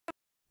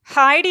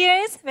Hi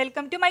dears,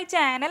 welcome to my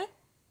channel.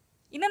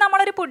 ഇന്ന്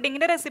നമ്മളൊരു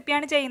പുഡിങ്ങിൻ്റെ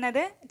റെസിപ്പിയാണ്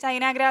ചെയ്യുന്നത്.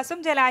 ചൈന ഗ്രാസും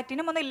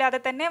ജലാറ്റിനും ഒന്നും ഇല്ലാതെ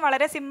തന്നെ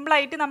വളരെ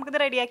സിമ്പിളായിട്ട് നമുക്കിത്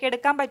റെഡിയാക്കി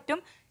എടുക്കാൻ പറ്റും.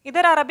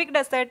 ഇതൊരു അറബിക്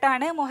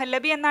ഡെസേർട്ടാണ്.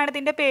 മുഹല്ലബി എന്നാണ്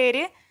ഇതിൻ്റെ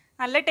പേര്.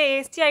 നല്ല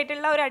ടേസ്റ്റി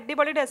ആയിട്ടുള്ള ഒരു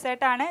അടിപൊളി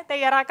ഡെസേർട്ടാണ്.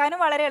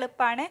 തയ്യാറാക്കാനും വളരെ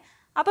എളുപ്പമാണ്.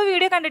 അപ്പോൾ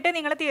വീഡിയോ കണ്ടിട്ട്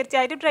നിങ്ങൾ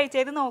തീർച്ചയായിട്ടും ട്രൈ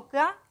ചെയ്ത്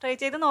നോക്കുക. ട്രൈ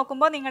ചെയ്ത്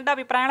നോക്കുമ്പോൾ നിങ്ങളുടെ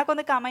അഭിപ്രായങ്ങളൊക്കെ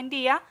ഒന്ന് കമൻറ്റ്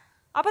ചെയ്യുക.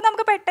 അപ്പോൾ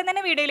നമുക്ക് പെട്ടെന്ന്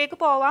തന്നെ വീഡിയോയിലേക്ക്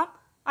പോവാം.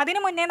 അതിനു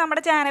മുന്നേ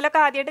നമ്മുടെ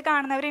ചാനലൊക്കെ ആദ്യമായിട്ട്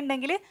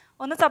കാണുന്നവരുണ്ടെങ്കിൽ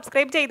ഒന്ന്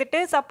സബ്സ്ക്രൈബ്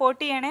ചെയ്തിട്ട്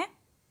സപ്പോർട്ട് ചെയ്യണേ.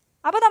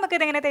 അപ്പോൾ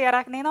നമുക്കിതെങ്ങനെ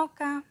തയ്യാറാക്കുന്നേ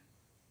നോക്കാം.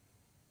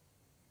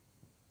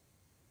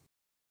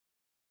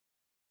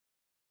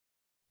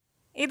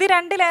 ഇത്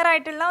 2 ലെയർ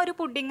ആയിട്ടുള്ള ഒരു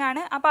പുഡിംഗ്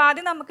ആണ്. അപ്പോൾ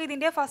ആദ്യം നമുക്ക്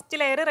ഇതിൻ്റെ ഫസ്റ്റ്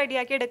ലെയർ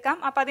റെഡിയാക്കി എടുക്കാം.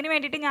 അപ്പോൾ അതിന്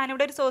വേണ്ടിയിട്ട്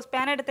ഞാനിവിടെ ഒരു സോസ്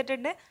പാൻ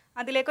എടുത്തിട്ടുണ്ട്.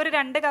 അതിലേക്ക് ഒരു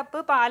 2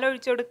 കപ്പ് പാൽ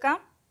ഒഴിച്ചു കൊടുക്കാം.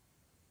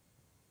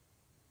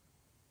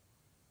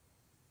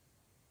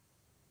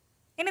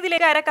 ഇനി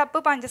ഇതിലേക്ക് 1/2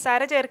 കപ്പ്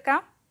പഞ്ചസാര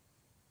ചേർക്കാം.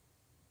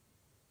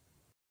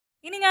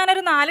 ഇനി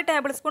ഞാനൊരു 4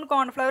 ടേബിൾ സ്പൂൺ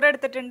കോൺഫ്ലവർ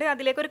എടുത്തിട്ടുണ്ട്.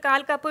 അതിലേക്ക് ഒരു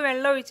 1/4 കപ്പ്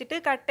വെള്ളം ഒഴിച്ചിട്ട്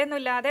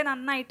കട്ടയൊന്നുമില്ലാതെ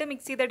നന്നായിട്ട്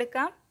മിക്സ്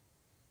ചെയ്തെടുക്കാം.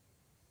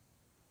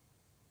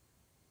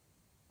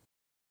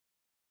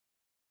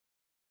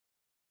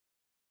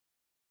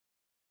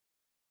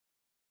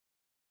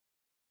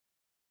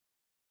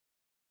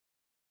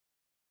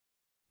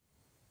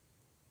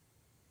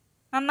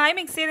 നന്നായി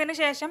മിക്സ് ചെയ്തതിന്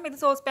ശേഷം ഇത്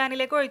സോസ്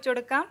പാനിലേക്ക് ഒഴിച്ചു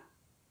കൊടുക്കാം.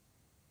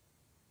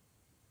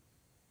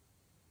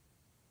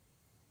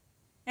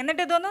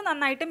 എന്നിട്ട് ഇതൊന്ന്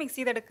നന്നായിട്ട് മിക്സ്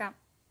ചെയ്തെടുക്കാം.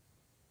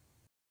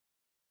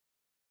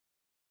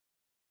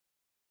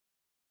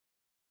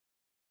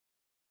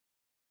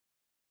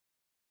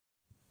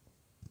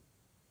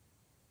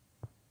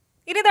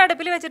 ഇത്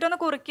അടുപ്പിൽ വെച്ചിട്ടൊന്ന്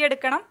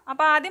കുറുക്കിയെടുക്കണം.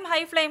 അപ്പോൾ ആദ്യം ഹൈ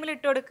ഫ്ലെയിമിൽ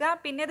ഇട്ട് കൊടുക്കുക.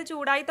 പിന്നെ ഇത്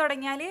ചൂടായി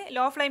തുടങ്ങിയാൽ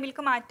ലോ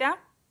ഫ്ലെയിമിലേക്ക് മാറ്റാം.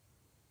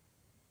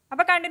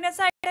 അപ്പോൾ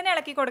കണ്ടിന്യൂസ് ആയിട്ട് തന്നെ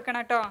ഇളക്കി കൊടുക്കണം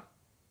കേട്ടോ.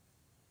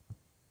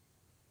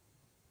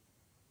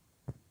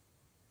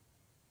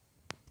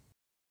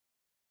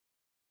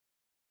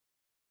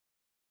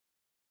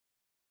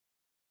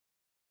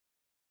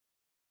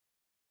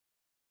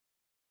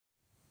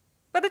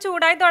 ഇപ്പോൾ ഇത്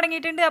ചൂടായി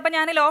തുടങ്ങിയിട്ടുണ്ട്. അപ്പോൾ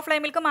ഞാൻ ലോ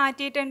ഫ്ലെയിമിലേക്ക്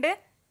മാറ്റിയിട്ടുണ്ട്.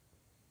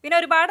 പിന്നെ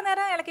ഒരുപാട്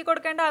നേരം ഇളക്കി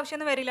കൊടുക്കേണ്ട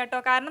ആവശ്യമൊന്നും വരില്ല കേട്ടോ.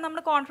 കാരണം നമ്മൾ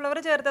കോൺഫ്ലവർ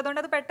ചേർത്തതുകൊണ്ട്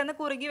അത് പെട്ടെന്ന്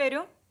കുറുകി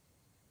വരും.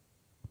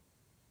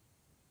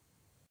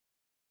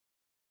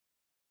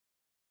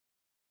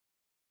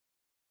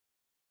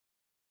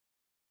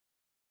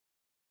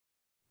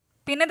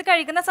 പിന്നെ ഇത്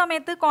കഴിക്കുന്ന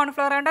സമയത്ത്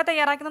കോൺഫ്ലവർ കൊണ്ട്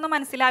തയ്യാറാക്കുന്നൊന്നും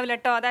മനസ്സിലാവില്ല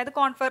കേട്ടോ. അതായത്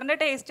കോൺഫ്ലവറിൻ്റെ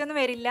ടേസ്റ്റ് ഒന്നും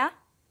വരില്ല.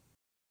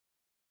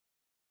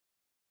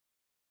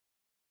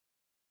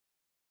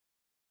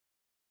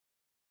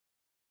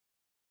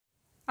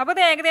 അപ്പോൾ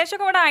ഇത് ഏകദേശം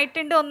ഇവിടെ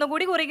ആയിട്ടുണ്ട്.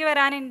 ഒന്നുകൂടി കുറുകി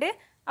വരാനുണ്ട്.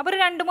 അപ്പോൾ ഒരു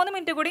 2-3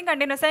 മിനിറ്റ് കൂടി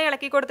കണ്ടിന്യൂസ് ആയി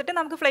ഇളക്കി കൊടുത്തിട്ട്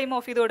നമുക്ക് ഫ്ലെയിം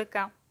ഓഫ് ചെയ്ത്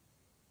കൊടുക്കാം.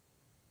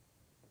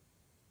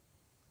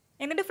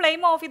 എന്നിട്ട്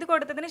ഫ്ലെയിം ഓഫ് ചെയ്ത്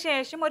കൊടുത്തതിന്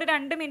ശേഷം ഒരു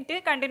 2 മിനിറ്റ്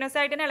കണ്ടിന്യൂസ്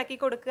ആയിട്ട് തന്നെ ഇളക്കി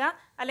കൊടുക്കുക.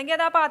 അല്ലെങ്കിൽ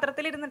അത് ആ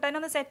പാത്രത്തിൽ ഇരുന്നിട്ട് തന്നെ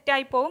ഒന്ന്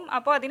സെറ്റായി പോവും.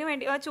 അപ്പോൾ അതിന്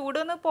വേണ്ടി ആ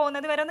ചൂടൊന്ന്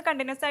പോകുന്നത് വരെ ഒന്ന്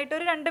കണ്ടിന്യൂസ് ആയിട്ട്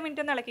ഒരു 2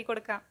 മിനിറ്റ് ഒന്ന് ഇളക്കി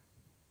കൊടുക്കാം.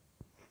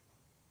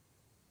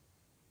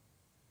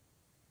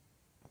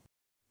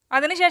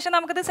 അതിനുശേഷം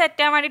നമുക്കിത്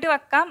സെറ്റാൻ വേണ്ടിയിട്ട്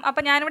വെക്കാം.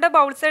 അപ്പോൾ ഞാനിവിടെ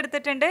ബൗൾസ്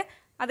എടുത്തിട്ടുണ്ട്.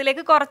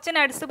 അതിലേക്ക് കുറച്ച്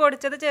നട്ട്സ്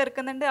പൊടിച്ചത്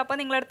ചേർക്കുന്നുണ്ട്. അപ്പോൾ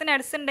നിങ്ങളടുത്ത്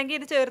നട്ട്സ് ഉണ്ടെങ്കിൽ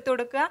ഇത് ചേർത്ത്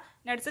കൊടുക്കുക.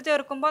 നട്ട്സ്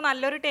ചേർക്കുമ്പോൾ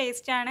നല്ലൊരു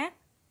ടേസ്റ്റാണ്.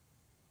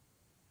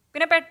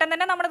 പിന്നെ പെട്ടെന്ന്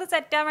തന്നെ നമ്മളത്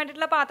സെറ്റാൻ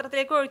വേണ്ടിയിട്ടുള്ള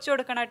പാത്രത്തിലേക്ക് ഒഴിച്ചു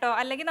കൊടുക്കണം കേട്ടോ.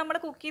 അല്ലെങ്കിൽ നമ്മൾ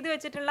കുക്ക് ചെയ്ത്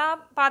വെച്ചിട്ടുള്ള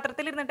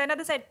പാത്രത്തിൽ ഇരുന്നിട്ട് തന്നെ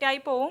അത് സെറ്റായി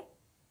പോവും.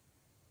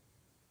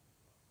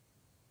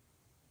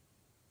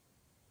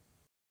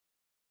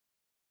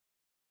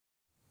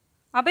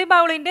 അപ്പോൾ ഈ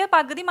ബൗളിൻ്റെ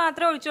പകുതി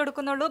മാത്രമേ ഒഴിച്ചു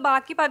കൊടുക്കുന്നുള്ളൂ.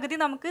 ബാക്കി പകുതി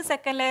നമുക്ക്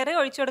സെക്കൻഡ് ലെയർ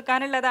ഒഴിച്ചു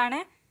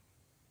കൊടുക്കാനുള്ളതാണ്.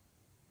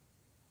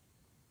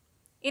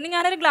 ഇനി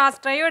ഞാനൊരു ഗ്ലാസ്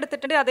ട്രേയും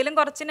എടുത്തിട്ടുണ്ട്. അതിലും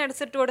കുറച്ച്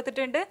നട്ട്സ് ഇട്ട്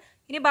കൊടുത്തിട്ടുണ്ട്.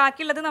 ഇനി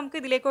ബാക്കിയുള്ളത് നമുക്ക്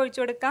ഇതിലേക്ക്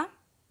ഒഴിച്ചു കൊടുക്കാം.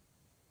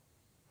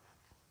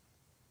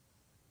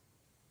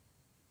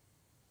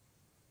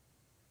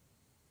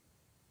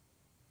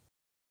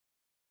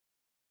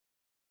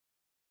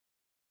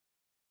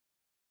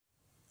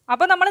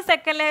 അപ്പോൾ നമ്മൾ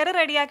സെക്കൻഡ് ലെയർ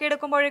റെഡിയാക്കി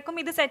എടുക്കുമ്പോഴേക്കും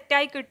ഇത്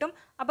സെറ്റായി കിട്ടും.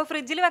 അപ്പോൾ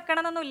ഫ്രിഡ്ജിൽ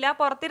വെക്കണമെന്നൊന്നുമില്ല.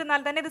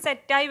 പുറത്തിരുന്നാൽ തന്നെ ഇത്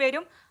സെറ്റായി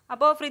വരും.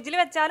 അപ്പോൾ ഫ്രിഡ്ജിൽ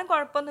വെച്ചാലും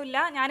കുഴപ്പമൊന്നുമില്ല.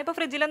 ഞാനിപ്പോൾ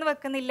ഫ്രിഡ്ജിലൊന്നും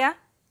വെക്കുന്നില്ല.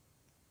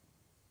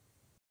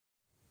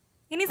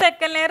 ഇനി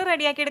സെക്കൻഡ് ലെയർ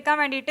റെഡിയാക്കി എടുക്കാൻ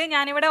വേണ്ടിയിട്ട്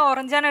ഞാനിവിടെ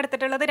ഓറഞ്ചാണ്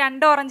എടുത്തിട്ടുള്ളത്.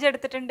 2 ഓറഞ്ച്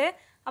എടുത്തിട്ടുണ്ട്.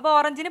 അപ്പോൾ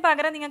ഓറഞ്ചിന്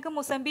പകരം നിങ്ങൾക്ക്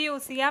മുസംബി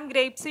യൂസ് ചെയ്യാം,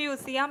 ഗ്രേപ്സ്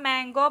യൂസ് ചെയ്യാം,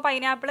 മാംഗോ,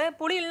 പൈനാപ്പിൾ,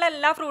 പുളിയുള്ള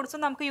എല്ലാ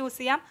ഫ്രൂട്ട്സും നമുക്ക് യൂസ്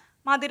ചെയ്യാം.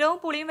 മധുരവും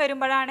പുളിയും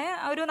വരുമ്പോഴാണ്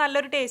ഒരു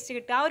നല്ലൊരു ടേസ്റ്റ്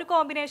കിട്ടുക. ആ ഒരു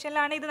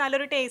കോമ്പിനേഷനിലാണ് ഇത്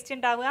നല്ലൊരു ടേസ്റ്റ്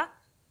ഉണ്ടാവുക.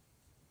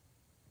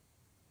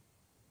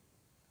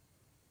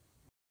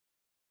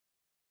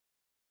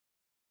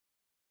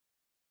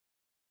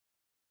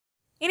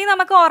 ഇനി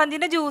നമുക്ക്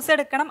ഓറഞ്ചിൻ്റെ ജ്യൂസ്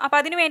എടുക്കണം. അപ്പോൾ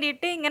അതിന്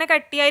വേണ്ടിയിട്ട് ഇങ്ങനെ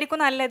കട്ടിയായിരിക്കും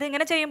നല്ലത്.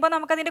 ഇങ്ങനെ ചെയ്യുമ്പോൾ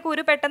നമുക്കതിൻ്റെ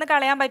കുരു പെട്ടെന്ന്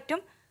കളയാൻ പറ്റും.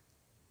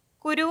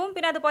 കുരുവും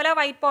പിന്നെ അതുപോലെ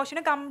വൈറ്റ്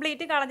പോർഷനും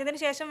കംപ്ലീറ്റ് കളഞ്ഞതിന്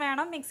ശേഷം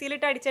വേണം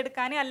മിക്സിയിലിട്ട്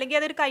അടിച്ചെടുക്കാൻ. അല്ലെങ്കിൽ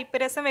അതൊരു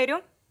കയ്പ്പ് രസം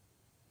വരും.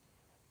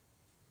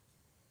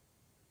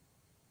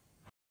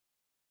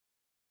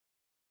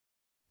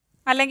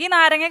 അല്ലെങ്കിൽ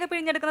നാരങ്ങയൊക്കെ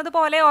പിഴിഞ്ഞെടുക്കുന്നത്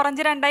പോലെ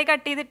ഓറഞ്ച് 2ആയി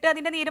കട്ട് ചെയ്തിട്ട്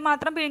അതിൻ്റെ നീര്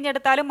മാത്രം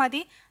പിഴിഞ്ഞെടുത്താലും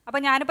മതി. അപ്പോൾ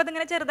ഞാനിപ്പോൾ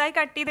ഇതിങ്ങനെ ചെറുതായി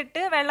കട്ട്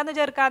ചെയ്തിട്ട് വെള്ളമൊന്നും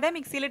ചേർക്കാതെ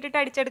മിക്സിയിലിട്ടിട്ട്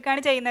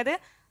അടിച്ചെടുക്കുകയാണ് ചെയ്യുന്നത്.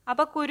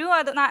 അപ്പോൾ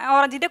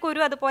ഓറഞ്ചിൻ്റെ കുരു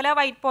അതുപോലെ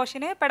വൈറ്റ്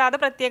പോർഷന് പെടാതെ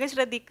പ്രത്യേകം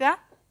ശ്രദ്ധിക്കുക.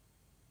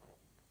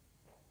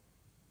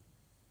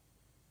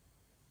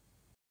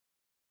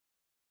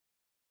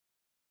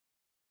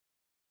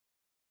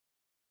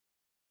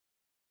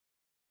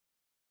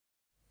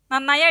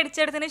 നന്നായി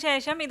അടിച്ചെടുത്തതിന്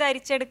ശേഷം ഇത്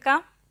അരിച്ചെടുക്കാം.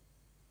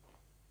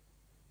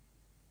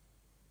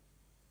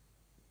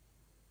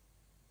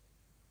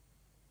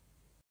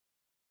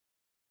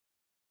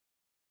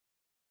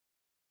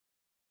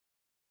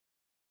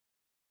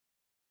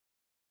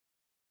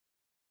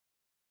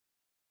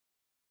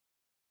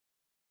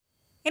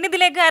 ഇനി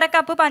ഇതിലേക്ക് 1/2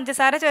 കപ്പ്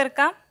പഞ്ചസാര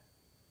ചേർക്കാം.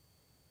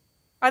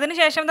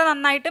 അതിനുശേഷം ഇത്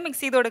നന്നായിട്ട്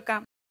മിക്സ് ചെയ്ത്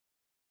കൊടുക്കാം.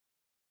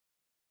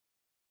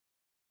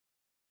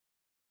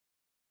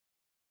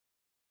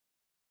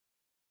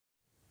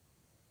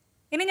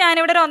 ഇനി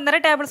ഞാനിവിടെ ഒരു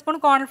 1.5 ടേബിൾ സ്പൂൺ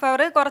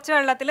കോൺഫ്ലവർ കുറച്ച്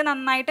വെള്ളത്തിൽ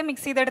നന്നായിട്ട്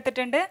മിക്സ്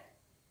ചെയ്തെടുത്തിട്ടുണ്ട്.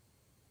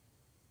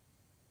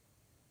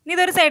 ഇനി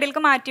ഇതൊരു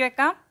സൈഡിലേക്ക് മാറ്റി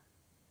വെക്കാം.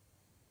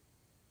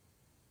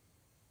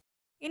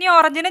 ഇനി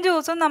ഓറഞ്ചിൻ്റെ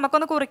ജ്യൂസും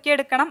നമുക്കൊന്ന്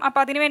കുറുക്കിയെടുക്കണം.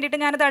 അപ്പോൾ അതിന് വേണ്ടിയിട്ട്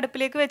ഞാനിത്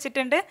അടുപ്പിലേക്ക്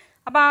വെച്ചിട്ടുണ്ട്.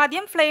 അപ്പോൾ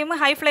ആദ്യം ഫ്ലെയിം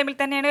ഹൈ ഫ്ലെയിമിൽ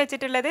തന്നെയാണ്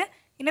വെച്ചിട്ടുള്ളത്.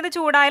 ഇനി ഇത്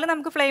ചൂടായാലും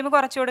നമുക്ക് ഫ്ലെയിം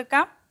കുറച്ച്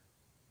കൊടുക്കാം.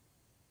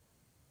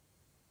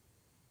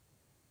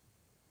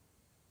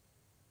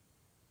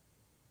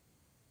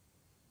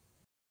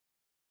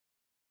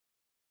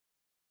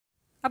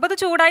 അപ്പോൾ ഇത്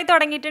ചൂടായി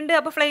തുടങ്ങിയിട്ടുണ്ട്.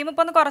 അപ്പോൾ ഫ്ലെയിം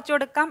ഇപ്പോൾ ഒന്ന് കുറച്ച്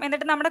കൊടുക്കാം.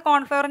 എന്നിട്ട് നമ്മുടെ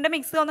കോൺഫ്ലവറിൻ്റെ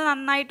മിക്സ് ഒന്ന്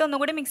നന്നായിട്ട്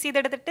ഒന്നുകൂടി മിക്സ്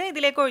ചെയ്തെടുത്തിട്ട്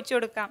ഇതിലേക്ക് ഒഴിച്ചു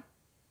കൊടുക്കാം.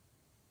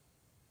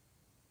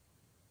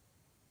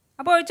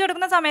 അപ്പോൾ ഒഴിച്ചു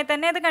കൊടുക്കുന്ന സമയത്ത്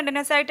തന്നെ ഇത്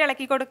കണ്ടിന്യൂസ് ആയിട്ട്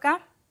ഇളക്കി കൊടുക്കാം.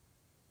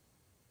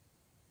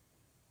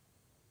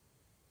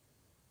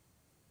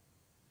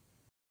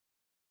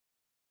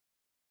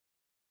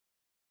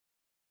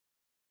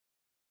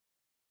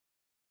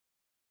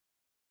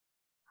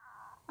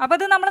 അപ്പോൾ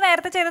ഇത് നമ്മൾ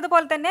നേരത്തെ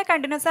ചെയ്തതുപോലെ തന്നെ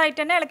കണ്ടിന്യൂസ് ആയിട്ട്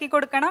തന്നെ ഇളക്കി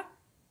കൊടുക്കണം.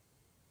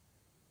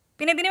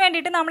 പിന്നെ ഇതിന്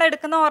വേണ്ടിയിട്ട് നമ്മൾ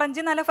എടുക്കുന്ന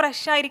ഓറഞ്ച് നല്ല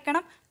ഫ്രഷ്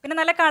ആയിരിക്കണം. പിന്നെ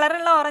നല്ല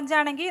കളറുള്ള ഓറഞ്ച്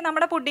ആണെങ്കിൽ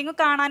നമ്മുടെ പുഡിങ്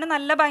കാണാനും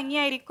നല്ല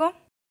ഭംഗിയായിരിക്കും.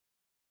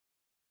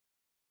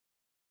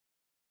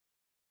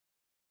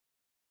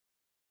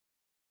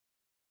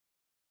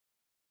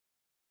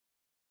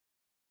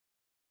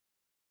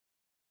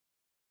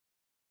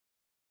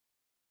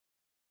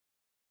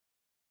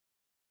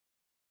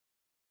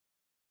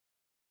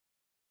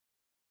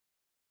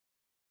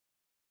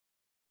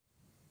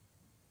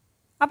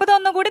 അപ്പോൾ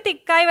ഇതൊന്നുകൂടി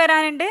തിക്കായി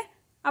വരാനുണ്ട്.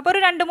 അപ്പോൾ ഒരു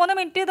 2-3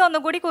 മിനിറ്റ്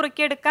ഇതൊന്നുകൂടി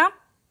കുറുക്കിയെടുക്കാം.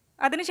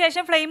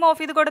 അതിനുശേഷം ഫ്ലെയിം ഓഫ്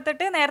ചെയ്ത്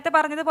കൊടുത്തിട്ട് നേരത്തെ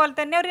പറഞ്ഞതുപോലെ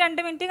തന്നെ ഒരു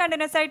 2 മിനിറ്റ്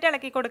കണ്ടിന്യൂസ് ആയിട്ട്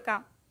ഇളക്കി കൊടുക്കാം.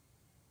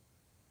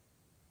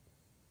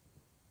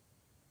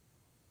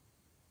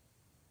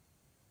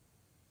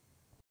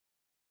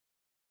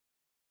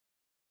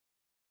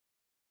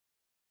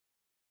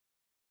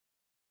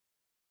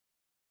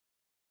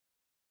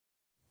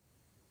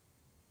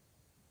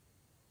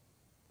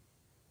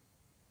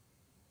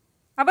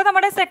 അപ്പോൾ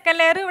നമ്മുടെ സെക്കൻഡ്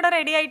ലെയർ ഇവിടെ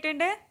റെഡി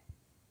ആയിട്ടുണ്ട്.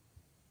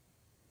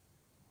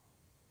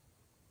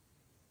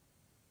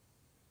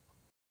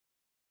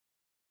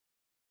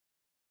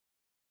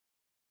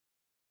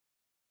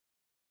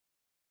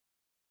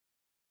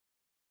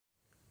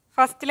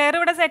 ഫസ്റ്റ് ലെയർ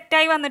ഇവിടെ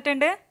സെറ്റായി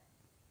വന്നിട്ടുണ്ട്.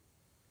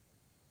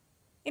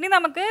 ഇനി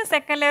നമുക്ക്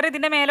സെക്കൻഡ് ലെയർ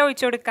ഇതിൻ്റെ മേലെ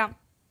ഒഴിച്ചു കൊടുക്കാം.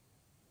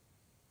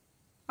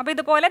 അപ്പോൾ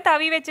ഇതുപോലെ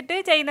തവി വെച്ചിട്ട്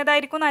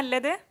ചെയ്യുന്നതായിരിക്കും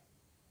നല്ലത്.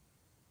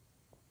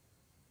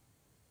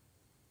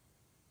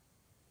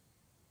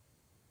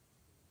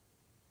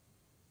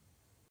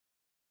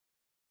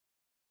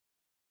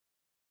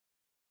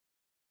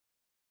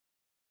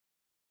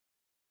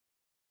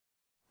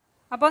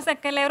 അപ്പോൾ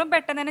സെക്കൻഡ് ലെയറും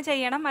പെട്ടെന്ന് തന്നെ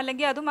ചെയ്യണം,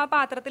 അല്ലെങ്കിൽ അതും ആ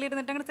പാത്രത്തിൽ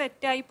ഇരുന്നിട്ട് അങ്ങോട്ട്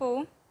സെറ്റായി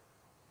പോവും.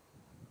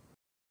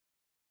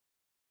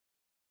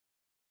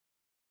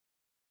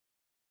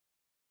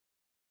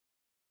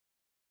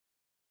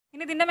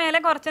 ഇനി ഇതിൻ്റെ മേലെ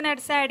കുറച്ച്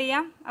നട്ട്സ് ആഡ്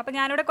ചെയ്യാം. അപ്പോൾ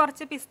ഞാനിവിടെ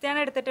കുറച്ച് പിസ്തയാണ്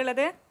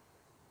എടുത്തിട്ടുള്ളത്.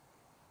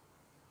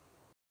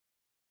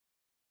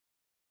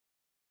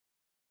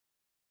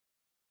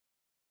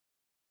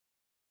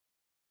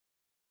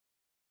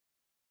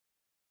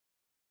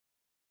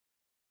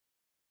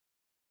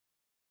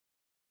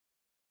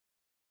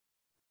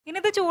 ഇനി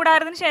ഇത്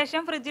ചൂടാറിയതിന്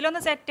ശേഷം ഫ്രിഡ്ജിലൊന്ന്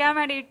സെറ്റ് ചെയ്യാൻ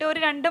വേണ്ടിയിട്ട് ഒരു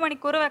 2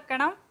 മണിക്കൂർ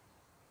വെക്കണം.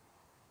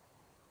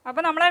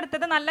 അപ്പോൾ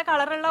നമ്മളെടുത്തത് നല്ല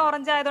കളറുള്ള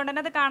ഓറഞ്ച് ആയതുകൊണ്ട്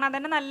തന്നെ അത് കാണാൻ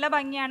തന്നെ നല്ല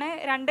ഭംഗിയാണ്.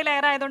 2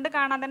 ലെയർ ആയതുകൊണ്ട്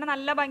കാണാൻ തന്നെ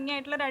നല്ല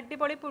ഭംഗിയായിട്ടുള്ളൊരു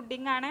അടിപൊളി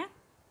പുഡിംഗ് ആണ്.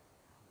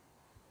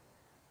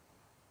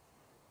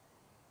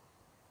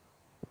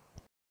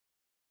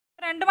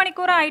 രണ്ട്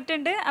മണിക്കൂർ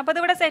ആയിട്ടുണ്ട്. അപ്പോൾ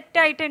ഇതിവിടെ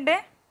സെറ്റ് ആയിട്ടുണ്ട്.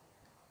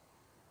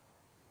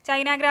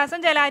 ചൈന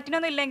ഗ്രാസും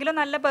ജലാറ്റിനൊന്നും ഇല്ലെങ്കിലും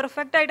നല്ല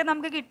പെർഫെക്റ്റ് ആയിട്ട്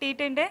നമുക്ക്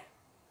കിട്ടിയിട്ടുണ്ട്.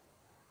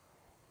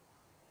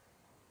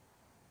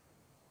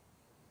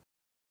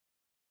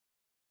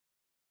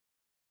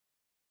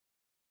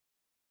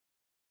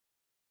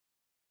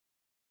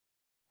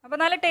 അപ്പോൾ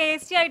നല്ല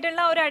ടേസ്റ്റി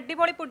ആയിട്ടുള്ള ഒരു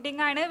അടിപൊളി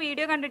പുഡിംഗ് ആണ്.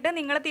 വീഡിയോ കണ്ടിട്ട്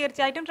നിങ്ങൾ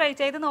തീർച്ചയായിട്ടും ട്രൈ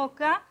ചെയ്ത്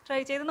നോക്കുക. ട്രൈ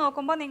ചെയ്ത്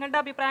നോക്കുമ്പോൾ നിങ്ങളുടെ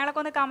അഭിപ്രായങ്ങളൊക്കെ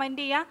ഒന്ന്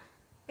കമൻറ്റ് ചെയ്യുക.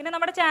 പിന്നെ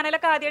നമ്മുടെ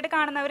ചാനലൊക്കെ ആദ്യമായിട്ട്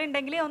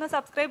കാണുന്നവരുണ്ടെങ്കിൽ ഒന്ന്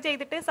സബ്സ്ക്രൈബ്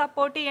ചെയ്തിട്ട്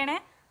സപ്പോർട്ട് ചെയ്യണേ.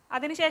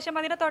 അതിനുശേഷം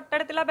അതിൻ്റെ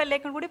തൊട്ടടുത്തുള്ള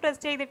ബെല്ലൈക്കൺ കൂടി പ്രസ്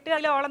ചെയ്തിട്ട്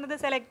അതിൽ ഓൾ എന്നത്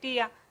സെലക്ട്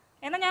ചെയ്യുക.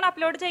 എന്നാൽ ഞാൻ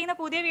അപ്ലോഡ് ചെയ്യുന്ന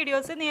പുതിയ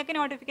വീഡിയോസ് നിങ്ങൾക്ക്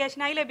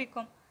നോട്ടിഫിക്കേഷനായി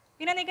ലഭിക്കും.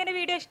 പിന്നെ നിങ്ങൾക്ക് എൻ്റെ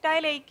വീഡിയോ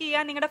ഇഷ്ടമായി ലൈക്ക്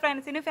ചെയ്യുക, നിങ്ങളുടെ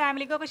ഫ്രണ്ട്സിനും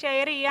ഫാമിലിക്കൊക്കെ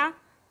ഷെയർ ചെയ്യുക.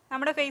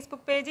 നമ്മുടെ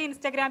ഫേസ്ബുക്ക് പേജ്,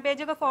 ഇൻസ്റ്റാഗ്രാം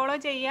പേജൊക്കെ ഫോളോ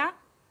ചെയ്യുക.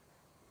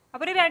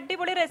 അപ്പോൾ ഒരു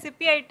അടിപൊളി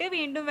റെസിപ്പി ആയിട്ട്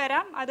വീണ്ടും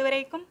വരാം.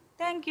 അതുവരേക്കും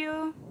താങ്ക് യു.